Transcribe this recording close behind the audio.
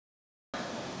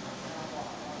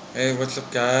Hey, what's up,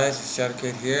 guys? It's Shadow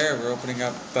Kid here. We're opening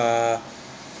up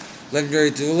Legendary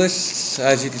Duelists.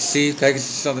 As you can see,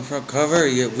 Pegasus on the front cover.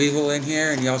 You get Weevil in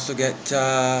here, and you also get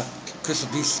Crystal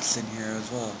Beasts in here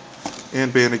as well.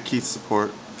 And Bandit Keith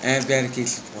support. And Bandit Key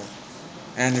support.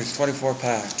 And there's 24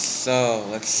 packs. So,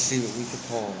 let's see what we can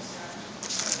pull.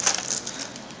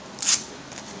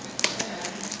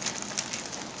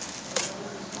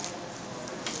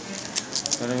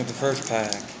 Starting with the first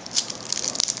pack.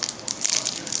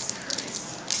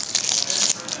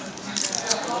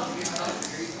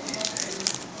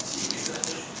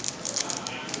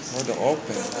 Hard to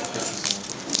open.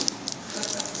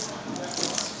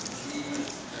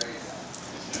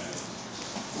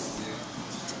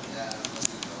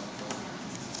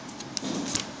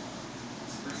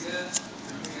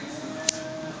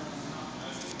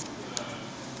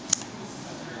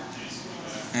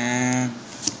 And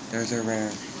there's a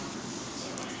rare.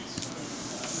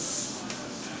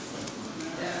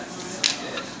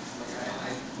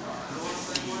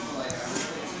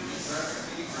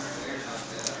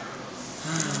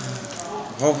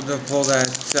 I'm hoping to pull that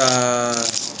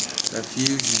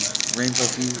fusion, rainbow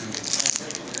fusion.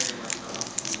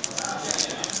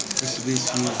 This will be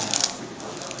fusion.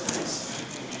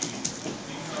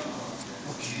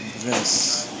 Okay, this.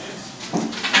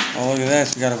 Oh, look at this.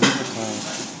 We got a Weaver card.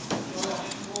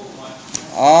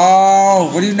 Oh,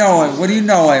 what do you know it? What do you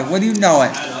know it? What do you know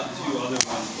it?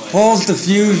 Pulls the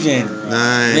fusion.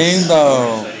 Nice.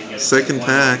 Rainbow. Second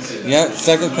pack. Yep,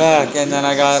 second pack. And then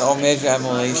I got Omega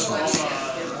Emulations.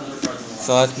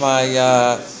 So that's my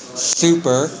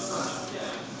super. And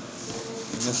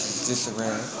this is just a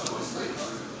rare.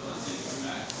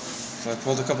 So I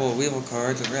pulled a couple of Weevil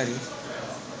cards already.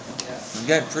 I'm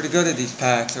getting pretty good at these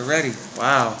packs already.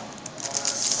 Wow.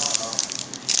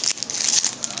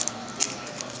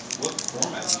 What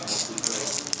format do you mostly play?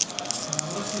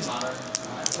 Mostly modern.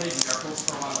 I played Miracles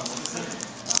for a while on Winston.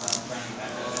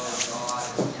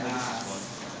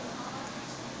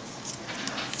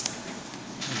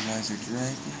 Laser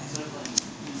Dragon.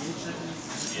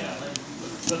 Yeah.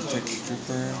 Text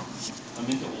Trooper. I'm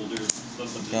into older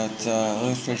stuff. Got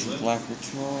Illustration Black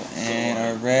Ritual. And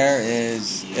our rare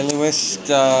is Duelist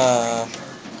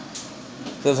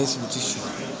Magician.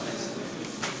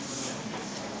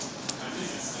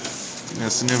 Yeah,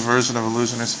 it's a new version of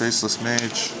Illusionist Faceless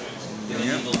Mage.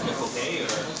 Yep.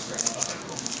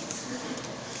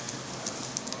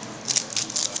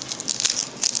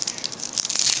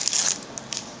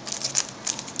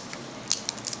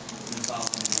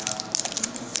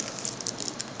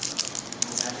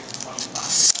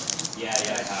 Yeah, I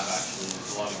have actually.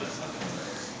 There's a lot of good stuff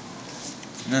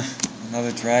in there.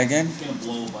 Another dragon. It's gonna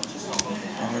blow a bunch of stuff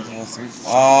up.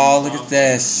 Oh, look at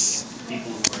this.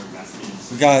 People who are invested in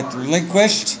We got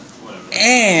Relinquished. whatever.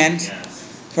 And Yes.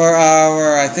 for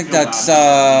our, I think that's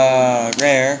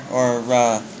rare or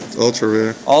Ultra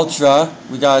rare. ultra,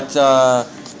 we got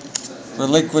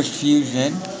Relinquished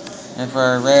Fusion. And for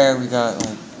our rare, we got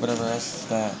like whatever else is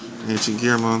that. Ancient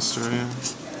Gear Monster, yeah.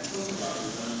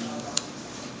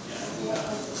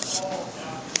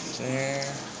 There.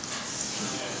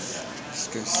 Let's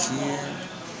go here.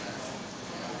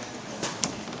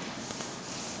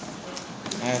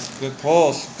 That's good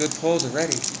pulls. Good pulls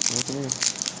already.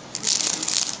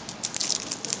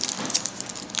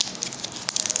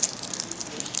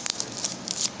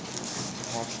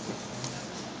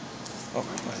 Oh,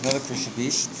 another Crystal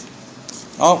Beast.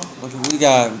 Oh, look what we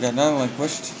got. We got another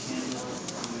Relinquished.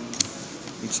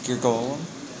 H Gear Golem.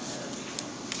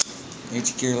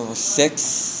 H Gear level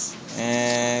 6.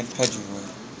 And Pedroid.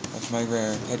 That's my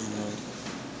rare, Pedroid.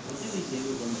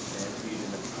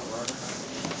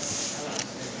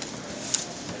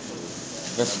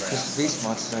 Got some Crystal Beast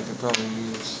monsters I could probably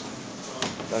use.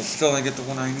 But I still didn't get the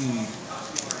one I need.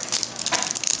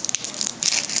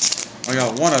 I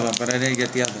got one of them, but I didn't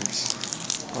get the others.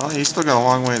 Well, you still got a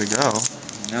long way to go.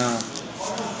 No.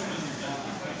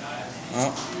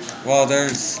 Oh, well,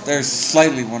 there's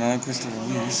slightly one of them, Crystal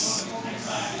Release.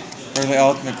 Early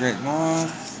Ultimate Great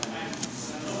Moth.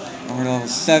 Number level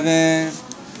 7.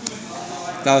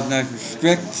 1009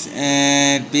 Restrict.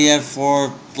 And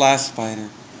BF4 Blast Spider.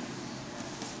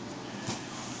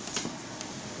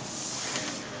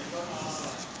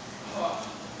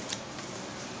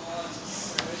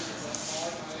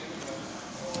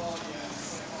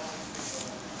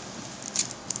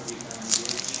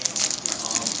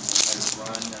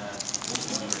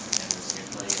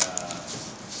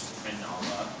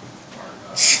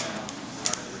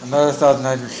 Another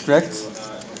 1009 Restrict.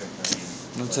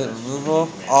 Limited removal.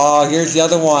 Oh, here's the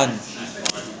other one.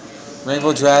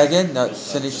 Rainbow Dragon. That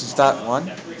finishes that one.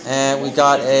 And we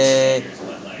got a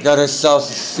got ourselves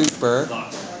a super,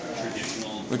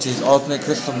 which is Ultimate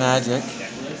Crystal Magic,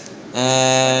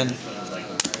 and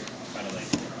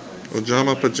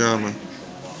Ojama Pajama.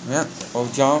 yep,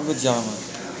 Ojama Pajama.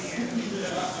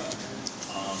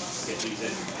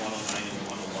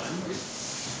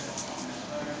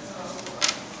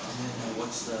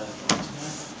 What's the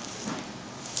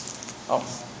Oh,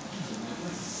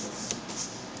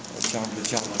 Ojama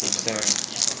Pajama is there.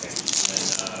 okay? And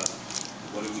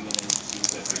what are we gonna do to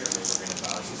figure out what we're gonna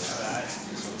value this at?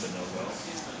 So the no go.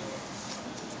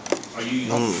 Are you?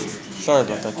 Sorry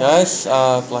about that, guys.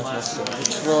 Blackluster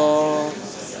Patrol,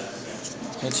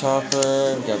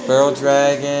 Hitchhopper, we got Barrel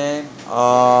Dragon.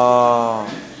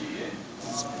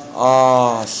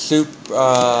 Soup.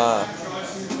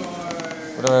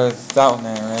 Whatever that one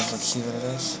there is. Let's see what it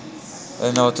is.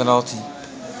 No, it's an ulti.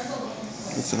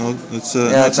 It's an It's an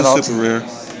an ulti. super rare.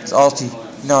 It's ulti.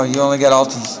 No, you only get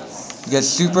ultis. You get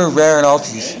super rare and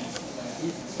ultis.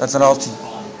 That's an ulti.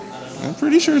 I'm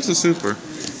pretty sure it's a super.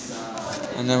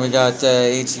 And then we got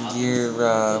Ancient Gear,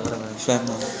 whatever,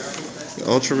 Shenmue.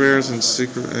 Ultra rares and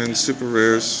super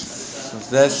rares. So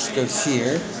this goes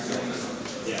here.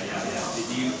 Yeah. Did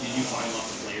you find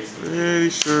lots of players? Pretty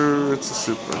sure it's a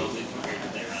super. That's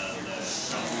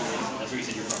where you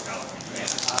said you're from California.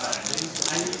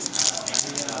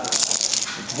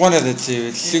 It's one of the two.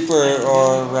 It's super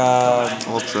or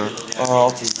Ultra.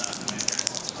 ulti.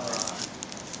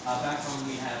 Back home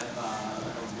we have a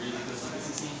really good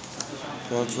legacy scene.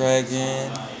 Barrel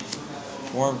Dragon,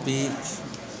 Warm Beat,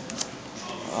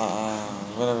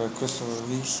 whatever, Crystal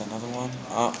Release, another one.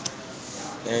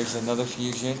 There's another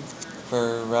fusion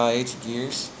for Ancient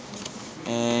Gears,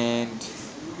 and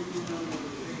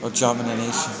Ojama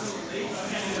Nation.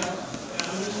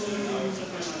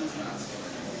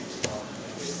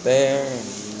 There, and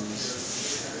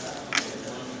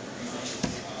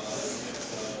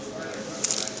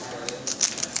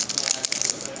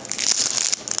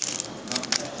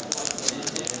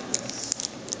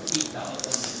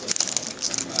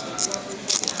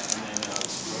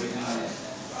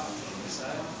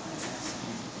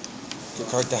good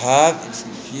card to have,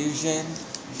 Instant Fusion.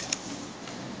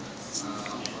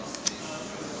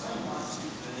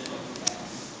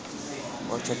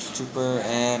 Vortex Trooper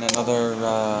and another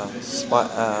Blast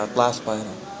Spider.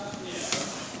 And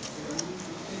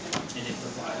it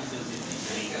provided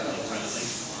kind of like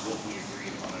what we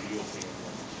agreed on. Are you okay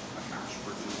with a cash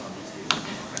purchase on these two?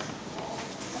 Okay.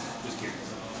 Just curious.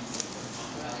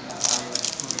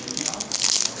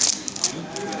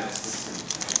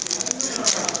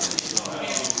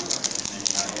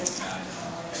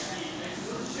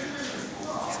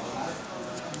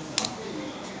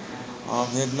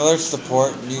 We have another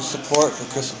new support for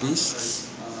Crystal Beasts.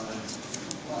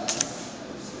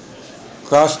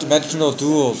 Cross-dimensional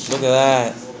duels, look at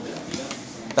that.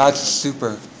 That's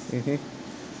super.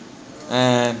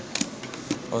 And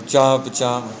Ojama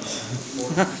Pajama.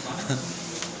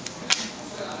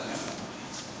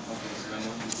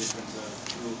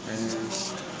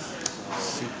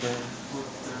 Super.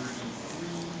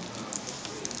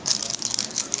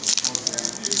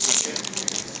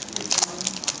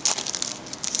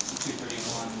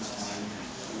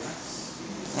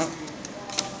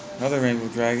 Another Rainbow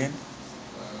Dragon.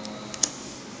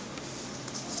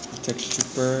 Vortex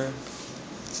Trooper.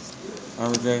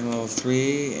 Armor Dragon level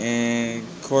 3. And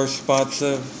core spots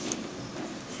of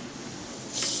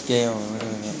scale.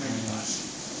 Whatever that is.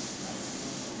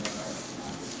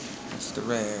 That's the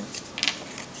rare.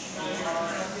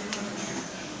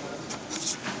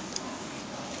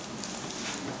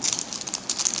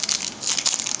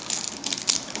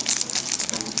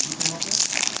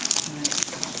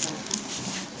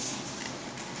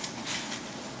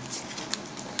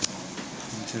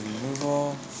 Into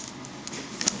removal.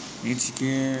 Ancient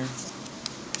Gear.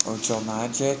 Ocho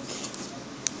Magic.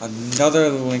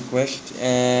 Another Relinquished.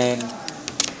 And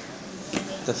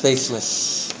the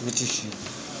Faceless Magician.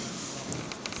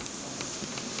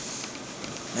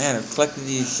 Man, collecting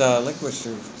these Relinquished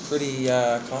are pretty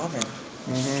common.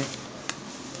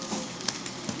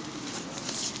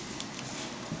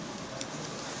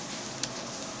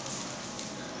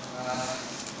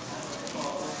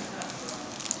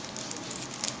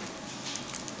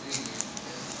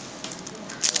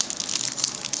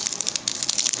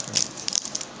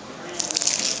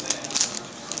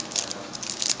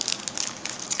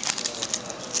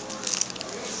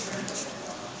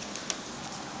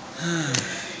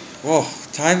 Whoa,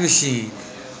 Time Machine.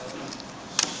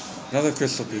 Another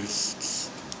Crystal Beast.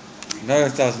 Another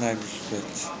 1,000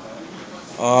 bits.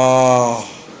 Oh.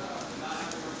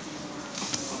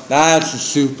 That's a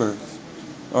super.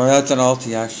 Or that's an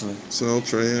ulti actually. It's an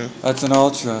ultra, yeah. That's an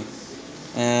ultra.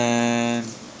 And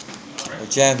or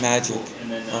jam magic.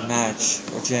 And then, Or match.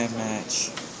 Or jam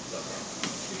match.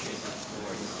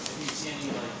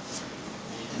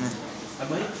 I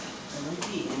might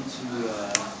be into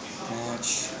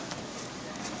Match.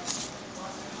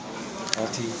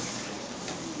 Ulti.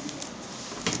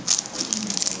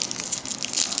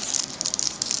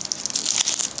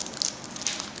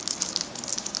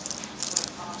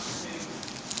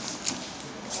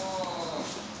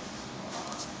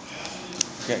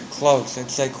 Getting close.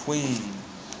 It's a queen.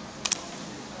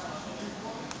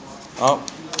 Oh.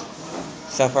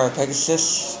 Sapphire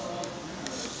Pegasus.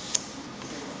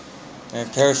 And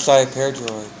Parasite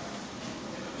Paradroid.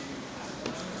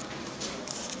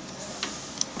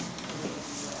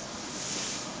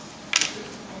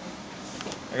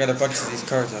 I got a bunch of these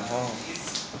cards at home.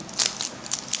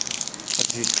 Bunch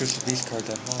of these Crystal Beast cards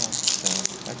at home. So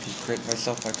I could create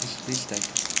myself my Crystal Beast deck.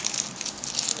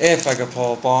 If I could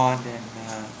pull a bond and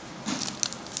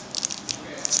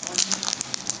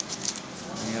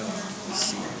let's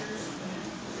see.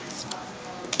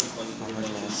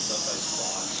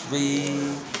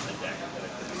 Three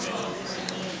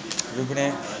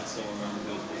Rubinek.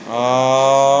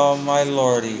 Oh my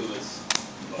lordy.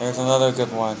 There's another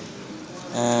good one.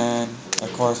 And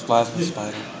of course Plasma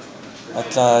Spider.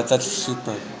 That's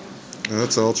super. Yeah,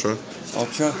 that's ultra.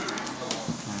 Ultra?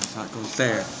 So that goes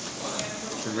there.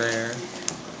 It's a rare.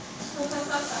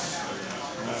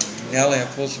 Nelly, I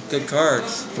pulled some good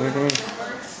cards.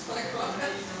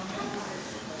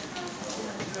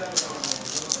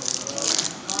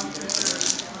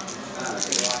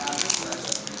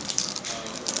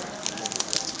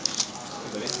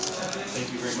 Thank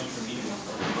you very much for meeting me.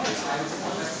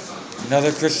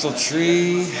 Another Crystal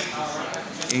Tree.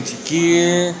 Ancient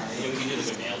Gear.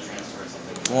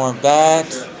 Warren Bat.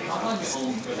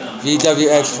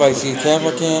 VWXYZ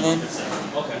Camera Cannon.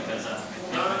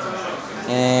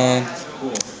 And Cool.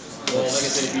 Well, like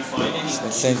I said, if you find any the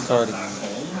same card back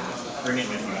again. home, bring it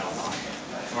with you.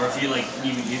 Or if you like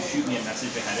even shoot me a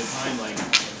message ahead of time, like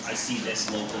I see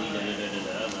this locally, like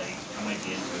I might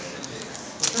be into it.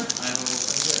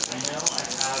 I know I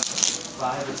have 5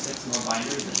 or 6 more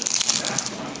binders that just come back.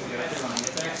 I'll get there when I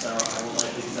get there, so I will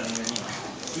likely be sending you an email.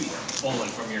 Sweet. Oh,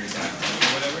 like from your exact thing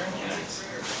or whatever? Yeah.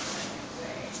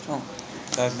 Oh,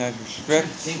 that's not restrict.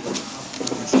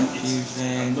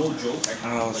 Confusing. No joke. I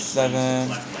have 7.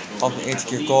 like, All the H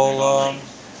Gear Golem.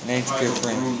 And H Gear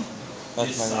Frame. room That's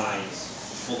this my room. size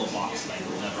full of boxes like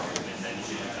will never open. Then you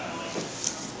should have kind of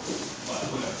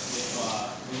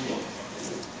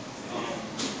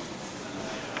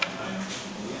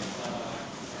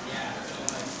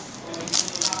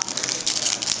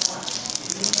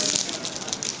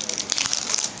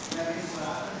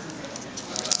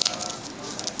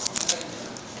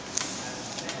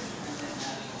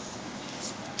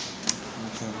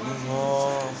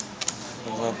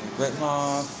Great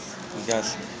Moth. We got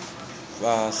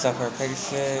Sapphire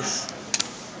Pegasus,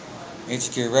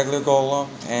 H Gear Regular Golem,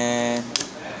 and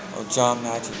John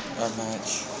Magic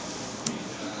match.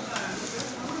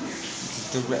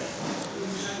 The red.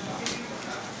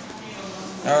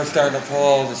 Now we're starting to pull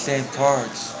all the same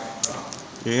cards.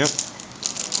 Yep.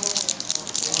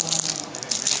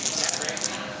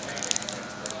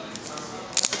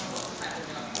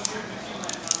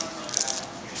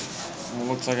 Well,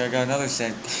 looks like I got another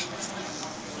same.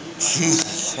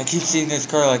 Jeez, I keep seeing this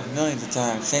card like millions of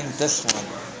times. Same with this one.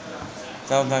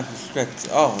 That was not restrict.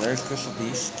 Oh, there's Crystal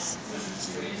Beasts.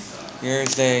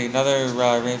 Here's another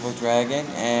Rainbow Dragon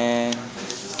and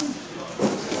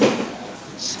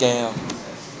Scale.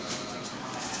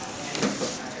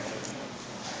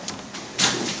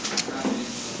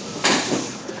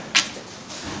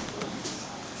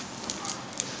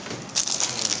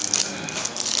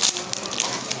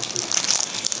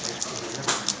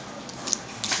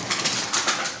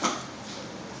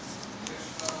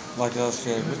 Like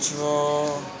Illustrated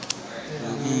Ritual,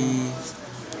 Ruby,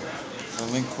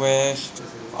 Relinquished,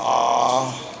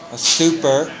 a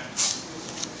Super,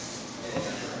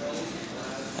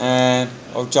 and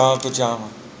Ojama Pajama.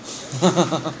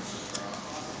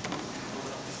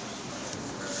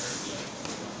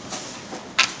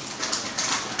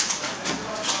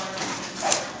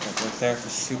 That goes there for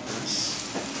Supers.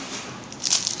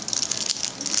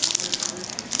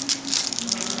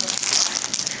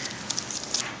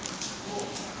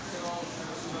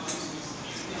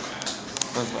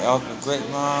 Alpha Great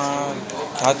Mod,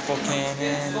 Catapult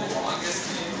Cannon,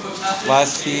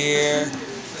 Last Year.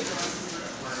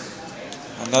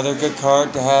 Another good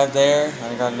card to have there.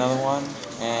 I got another one.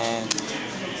 And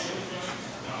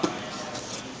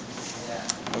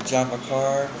Pajama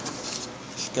card.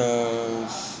 This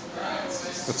goes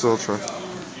It's ultra.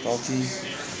 Balti.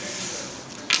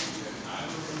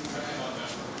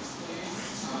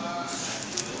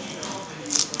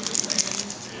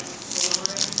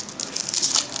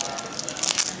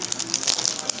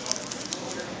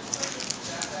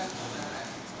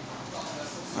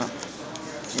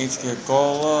 H-Gear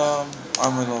Golem,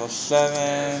 Armor level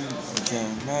 7,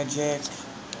 again Magic,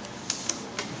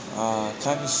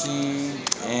 Time Machine,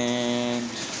 and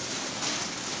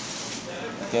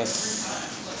I guess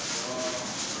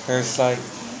Parasite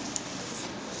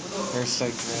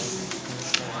Dragon.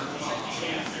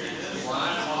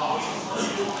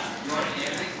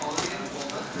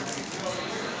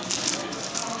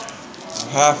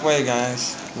 Halfway,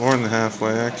 guys. More than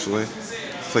halfway, actually.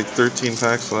 It's like 13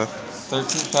 packs left.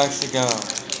 13 packs to go.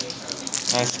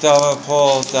 I still haven't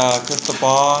pulled Crystal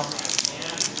Ball.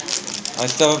 I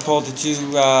still haven't pulled the 2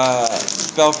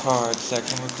 spell cards that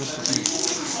come with Crystal Beast.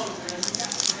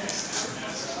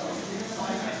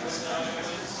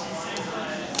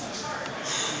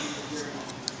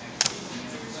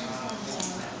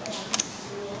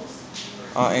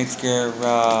 H-Gear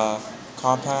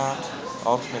Compound,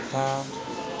 Ultimate Pound,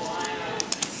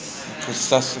 and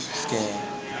Possessive Scale.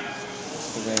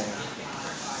 The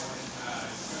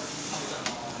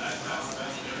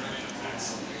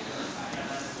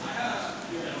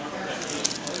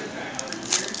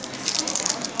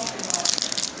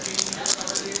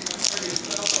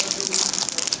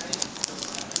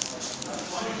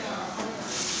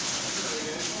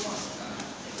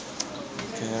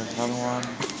Okay, there's another one.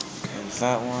 There's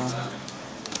that one.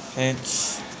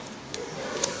 Pinch.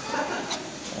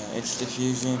 It's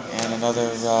Diffusion, and another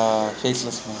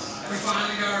Faceless Man.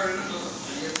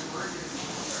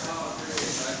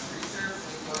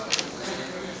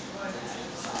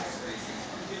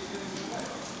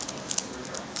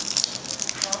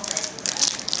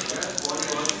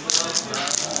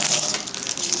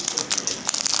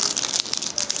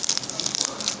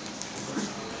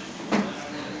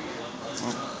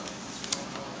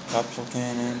 Capsule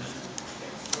Cannon.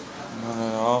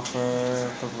 Another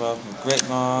offer. Purple Elf, Great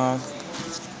Moth.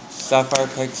 Sapphire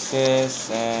Pegasus,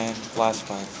 and Blast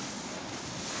Pipe.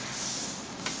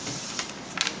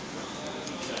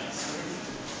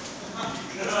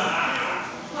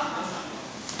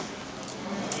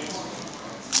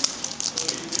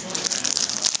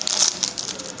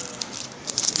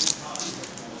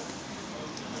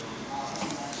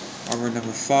 Armor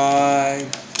number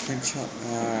 5, Pinch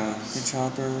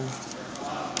Hopper,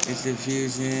 Instant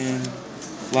Fusion,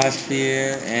 Blast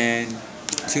Sphere, and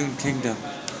Toon Kingdom.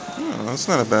 Oh, that's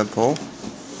not a bad pull.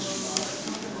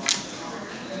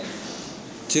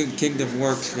 Toon Kingdom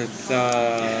works with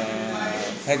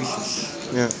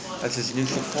Pegasus. Yeah. That's his new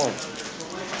support.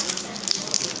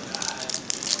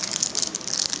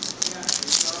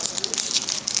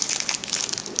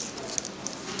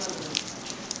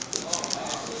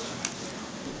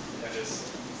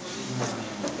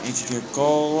 H-Gear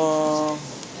Golem,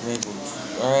 Rainbow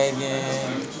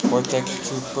Dragon, Vortex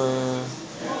Trooper,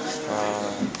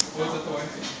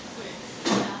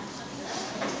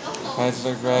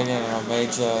 Panzer Dragon, and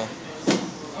Omega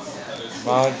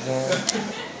Mazda.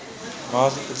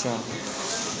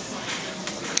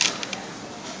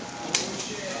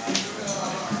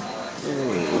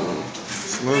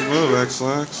 Smooth move,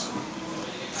 X-Lax.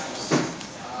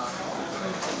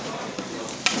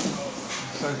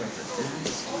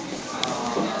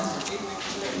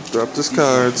 Dropped his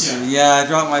cards. Yeah, I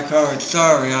dropped my cards.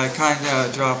 Sorry, I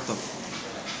kinda dropped them.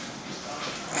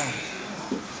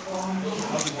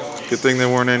 Good thing there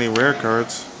weren't any rare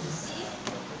cards.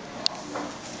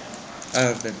 I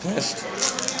have been pissed.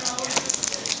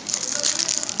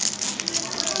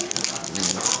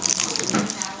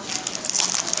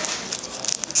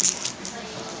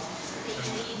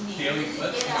 Daily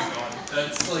Glitch? Oh my god.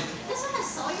 That's like.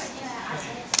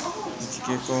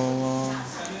 H-Gear Golem,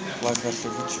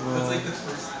 Blockbuster Ritual. That's like the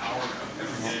first hour of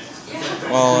every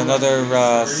day. Well, another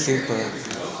super.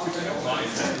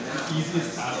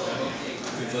 Easiest task ever.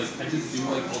 It's like, I just do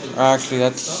like all the. Actually,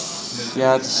 that's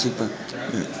a super.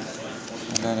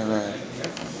 And then a rare.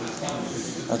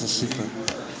 That's a super.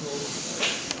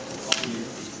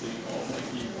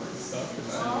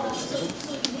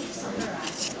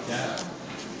 Yeah.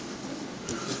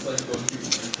 It's like going through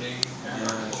everything. Yeah,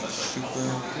 super.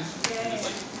 Just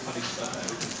like cutting stuff out,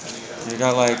 cutting it out. You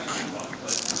got like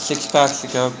 6 packs to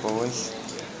go, boys.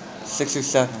 6 or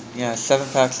 7. Yeah, 7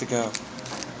 packs to go.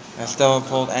 I still haven't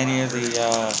pulled any of the good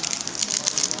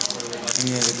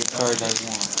cards I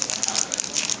want.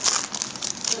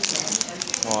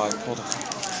 Well, I pulled a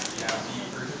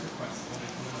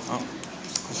Oh,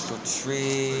 Crystal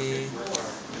Tree,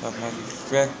 Love Magic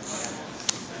Trick,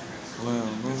 Balloon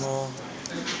Removal,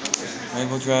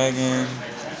 Rainbow Dragon,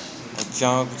 or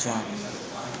Jungle Jungle.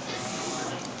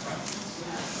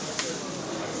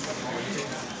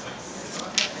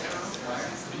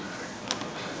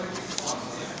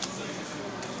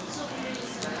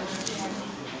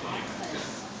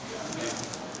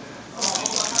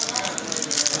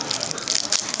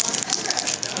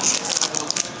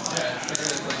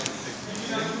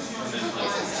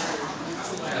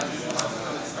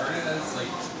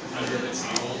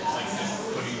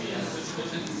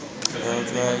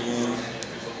 Rainbow Dragon,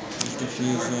 Mr.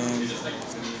 Fusion,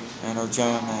 and our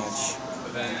Giant Match.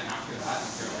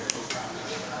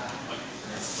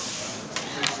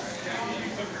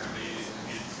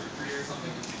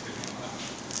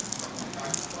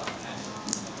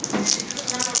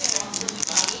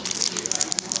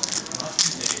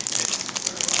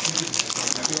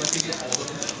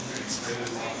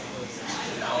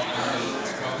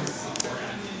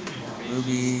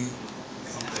 Ruby,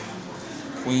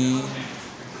 Queen,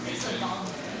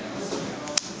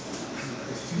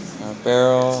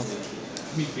 Barrel,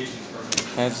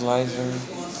 Headslicer,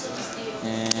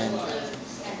 and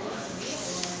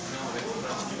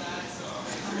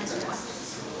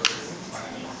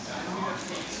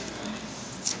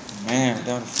man, we're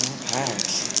down to 4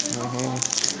 packs.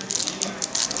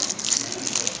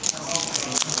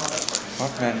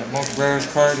 Fuck man, the most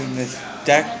rarest card in this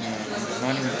deck, man. It's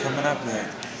not even coming up yet.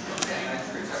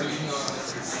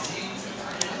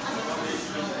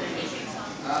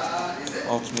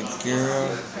 Ultimate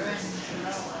Gear,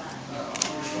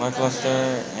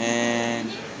 Lackluster, and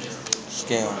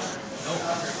Scales.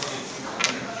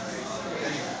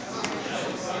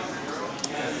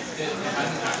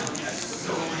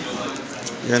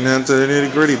 Getting into the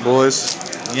nitty gritty, boys.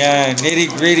 Yeah, nitty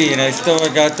gritty, and I still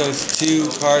got those 2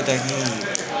 cards I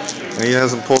need. And he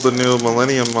hasn't pulled the new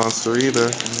Millennium monster either.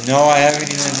 No, I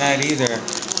haven't even that either.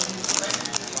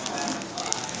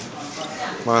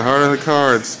 My heart of the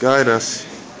cards, guide us.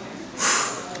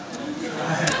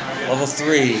 Level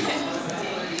 3.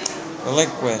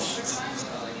 Relinquished.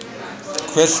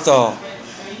 Crystal.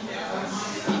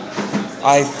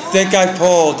 I think I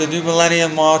pulled the new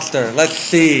Millennium monster. Let's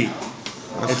see.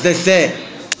 Is this it?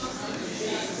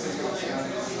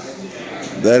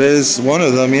 That is one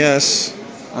of them, yes.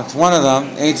 That's one of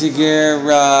them. Ancient Gear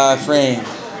frame.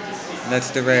 And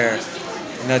that's the rare.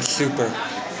 And that's super.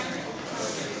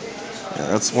 Yeah,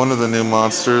 that's one of the new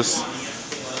monsters.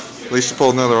 At least you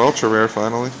pulled another ultra rare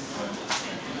finally.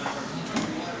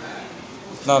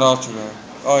 Not ultra rare.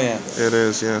 Oh yeah. It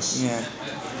is, yes. Yeah.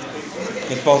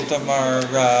 Because both of them are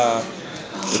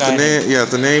shiny. If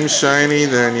the name's shiny,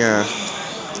 then yeah.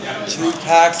 2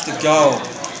 packs to go.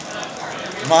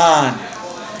 Come on.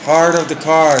 Heart of the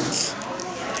cards.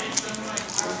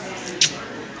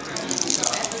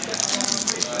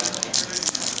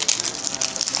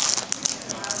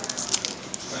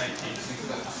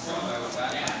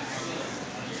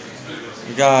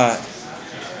 We got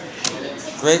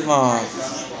Great Moth,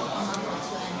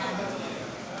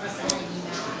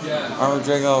 Armor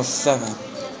Drago 7,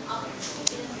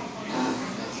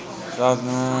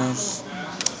 Nice.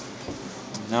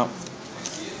 Nope,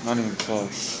 not even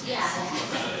close.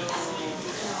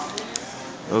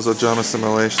 Those are Jonah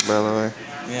simulation, by the way.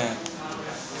 Yeah.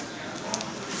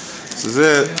 This is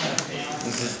it.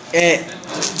 This is it.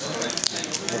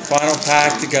 The final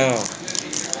pack to go.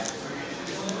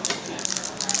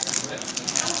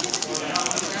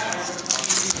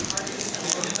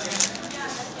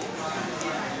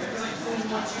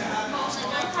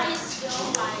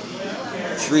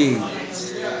 Tree,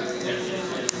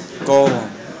 Golem,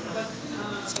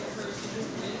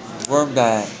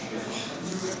 Wormbat.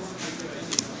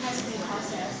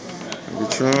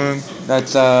 Megatron.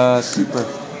 That's super.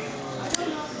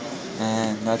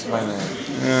 And that's my man.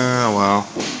 Yeah, well.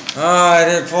 I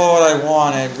didn't pull what I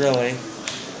wanted, really.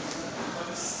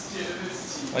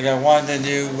 Like I wanted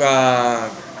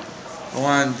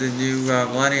the new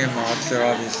Millennium monster,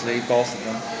 obviously, both of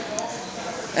them.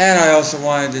 And I also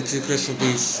wanted the 2 Crystal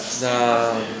Beasts,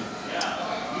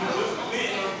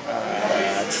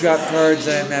 trap cards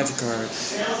and magic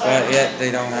cards. But yet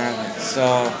they don't have it.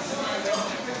 So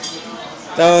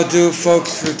that'll do,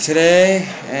 folks, for today.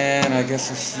 And I guess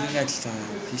I'll see you next time.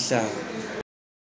 Peace out.